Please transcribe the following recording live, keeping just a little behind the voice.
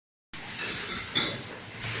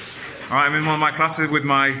Alright, I'm in one of my classes with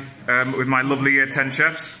my lovely year 10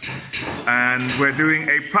 chefs, and we're doing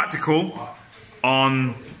a practical on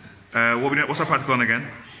what's our practical on again?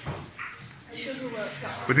 Sugar work.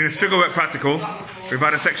 We're doing a sugar work practical. We've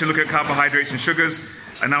had a section looking at carbohydrates and sugars,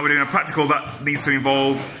 and now we're doing a practical that needs to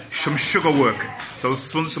involve some sugar work. So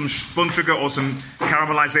some spun sugar or some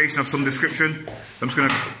caramelisation of some description. I'm just going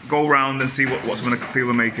to go around and see what some of the people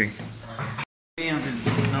are making. What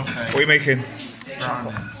are you making?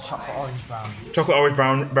 Chocolate orange brownie. Chocolate orange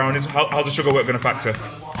brownies. How's the sugar work going to factor?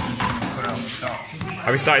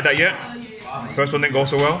 Have you started that yet? First one didn't go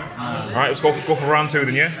so well. Alright, let's go for round 2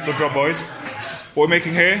 then, yeah? Good job, boys. What are we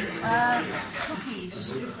making here?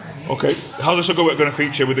 Cookies. Okay. How's the sugar work going to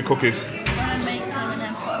feature with the cookies? I'm going to make them and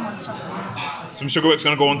then put them on top. Some sugar work's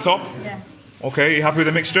going to go on top? Yeah. Okay, you happy with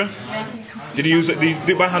the mixture? Did you do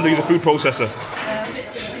it by hand or use a food processor?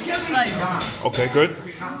 Okay, good.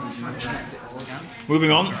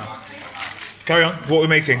 Moving on. Carry on. What are we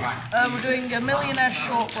making? We're doing a millionaire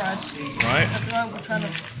shortbread. Right. At the moment we're trying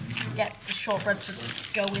to get the shortbread to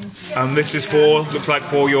go into it. And this is for, looks like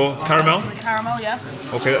for your caramel? The caramel, yeah.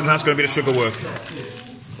 Okay, and that's going to be the sugar work.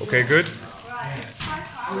 Okay, good.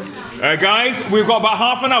 Guys, we've got about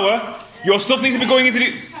half an hour. Your stuff needs to be going into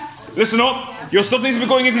the... Listen up. Your stuff needs to be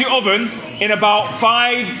going into the oven in about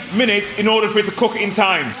 5 minutes in order for it to cook in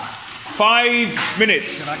time. 5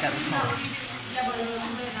 minutes.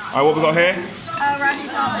 Alright, what we got here?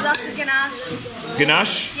 That's the ganache.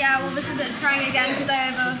 Ganache? Yeah, well this is it, trying again because I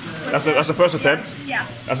have That's the first attempt? Yeah.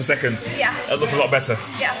 That's the second? Yeah. That looks a lot better.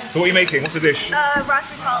 Yeah. So what are you making? What's the dish?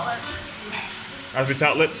 Raspberry tartlets. Raspberry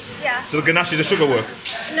tartlets? Yeah. So the ganache is a sugar work?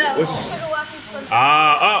 No, it's sugar work and sponge.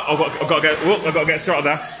 I've got to get started on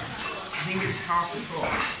that. I think it's half the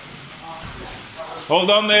cup.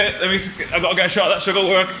 Hold on there. I've got to get a shot of that sugar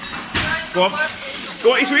work. Go on.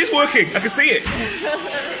 Go on, it's working. I can see it.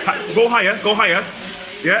 Go higher, go higher.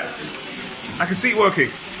 Yeah. I can see it working.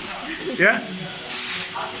 Yeah.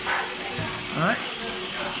 Alright.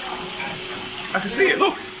 I can see it,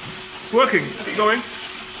 look. It's working. Keep going.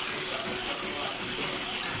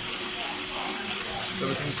 So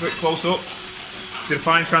we can quick close up. See the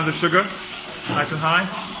fine strands of sugar. Nice and high.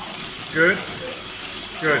 Good.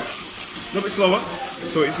 Good. A little bit slower.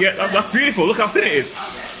 So it's, yeah, that's beautiful. Look how thin it is.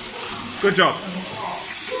 Good job.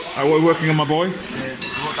 Alright, what are we working on, my boy?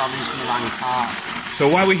 So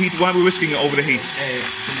why are we whisking it over the heat? To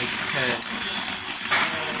make it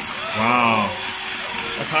Wow.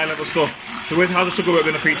 That's high level stuff. So how's the sugar work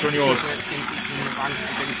going to feature on yours?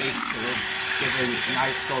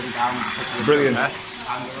 Brilliant.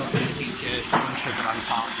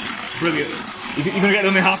 Brilliant. You're going to get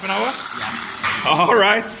done in half an hour? Yeah.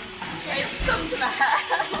 Alright.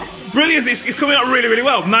 Brilliant. It's coming out really, really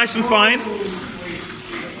well. Nice and fine.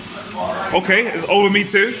 Okay, it's over me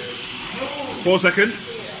too. 4 seconds.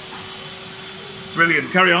 Brilliant.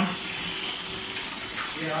 Carry on.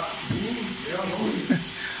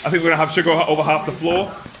 I think we're going to have sugar over half the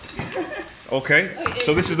floor. Okay,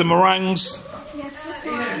 so this is the meringues. Yes,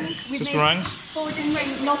 Just meringues? 4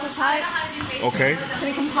 different nozzle types. Okay. So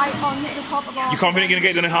we can pipe on the top of our... You confident you're going to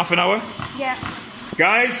get it done in half an hour? Yes.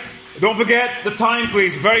 Guys, don't forget the time,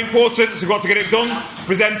 please. Very important. So we've got to get it done,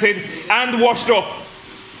 presented, and washed up.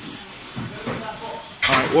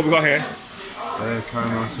 Alright, what have we got here?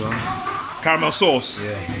 caramel sauce. Caramel sauce?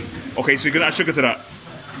 Yeah. Okay, so you're going to add sugar to that?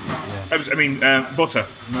 Yeah. I mean, butter?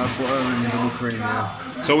 No, butter and double cream, yeah.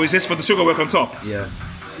 So is this for the sugar work on top? Yeah.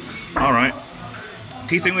 Alright.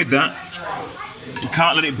 Key thing with that, you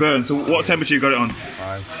can't let it burn. So what temperature you got it on?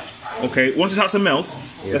 5. Okay, once it starts to melt,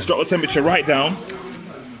 let's drop the temperature right down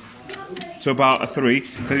to about a 3.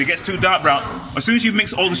 Because if it gets too dark brown, as soon as you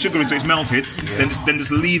mix all the sugar in so it's melted, then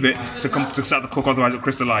just leave it to start to cook, otherwise it'll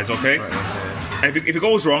crystallise, okay? Right, okay. And if it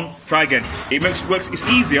goes wrong, try again. It's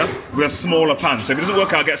easier with a smaller pan. So if it doesn't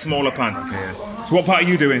work out, get a smaller pan. Okay, yeah. So what part are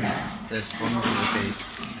you doing? The sponge and the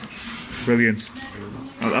cake. Brilliant.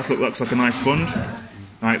 Oh, that looks like a nice sponge.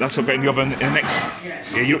 Alright, that's what getting the oven in the next...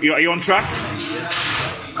 Are you on track?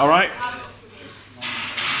 Alright.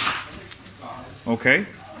 Okay.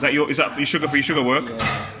 Is that for your sugar work?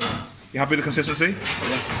 You happy with the consistency?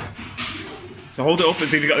 Yeah. So hold it up and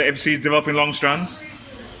see if you see it's developing long strands.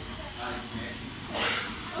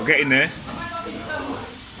 We're getting there.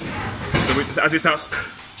 So as it starts,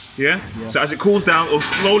 yeah? So as it cools down, it'll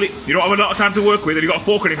slowly. You don't have a lot of time to work with, and you've got a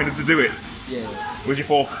fork or anything to do it. Yeah. Where's your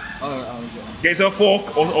fork? Get yourself a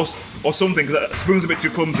fork or something, because that spoon's a bit too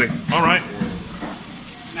clumsy. All right.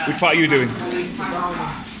 Which part are you doing?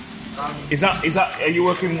 Is that? Are you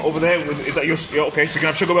working over there? Is that your? Okay, so you can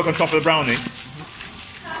have sugar work on top of the brownie.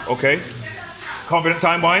 Okay. Confident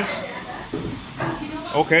time-wise?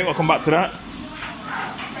 Okay, we'll come back to that.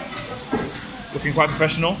 Looking quite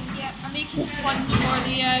professional. Yeah, I'm making the sponge for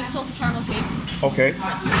the salted caramel cake. Okay. In the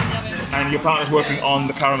oven. And your partner's working on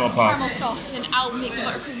the caramel part. Caramel sauce, and then I'll make the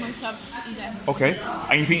buttercream myself. Easy. Okay.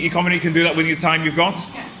 And you think you confident you can do that with your time you've got?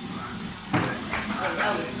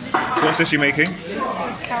 What's this you're making?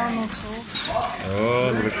 Caramel sauce.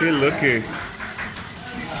 Oh, looky.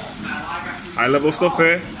 High level stuff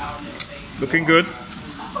here. Looking good.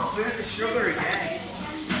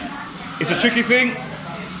 It's a tricky thing.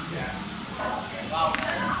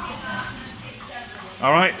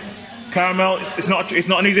 All right, caramel. It's not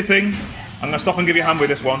an easy thing. I'm gonna stop and give you a hand with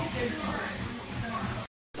this one.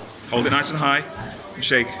 Hold it nice and high. And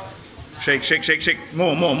shake.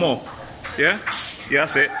 More. Yeah. Yeah,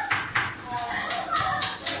 that's it.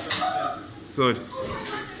 Good.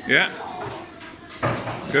 Yeah.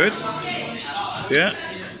 Good. Yeah.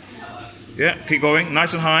 Yeah. Keep going.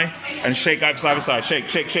 Nice and high. And shake side by side. Shake.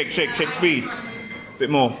 Speed. Bit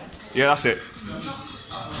more. Yeah, that's it.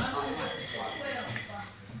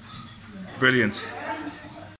 Brilliant.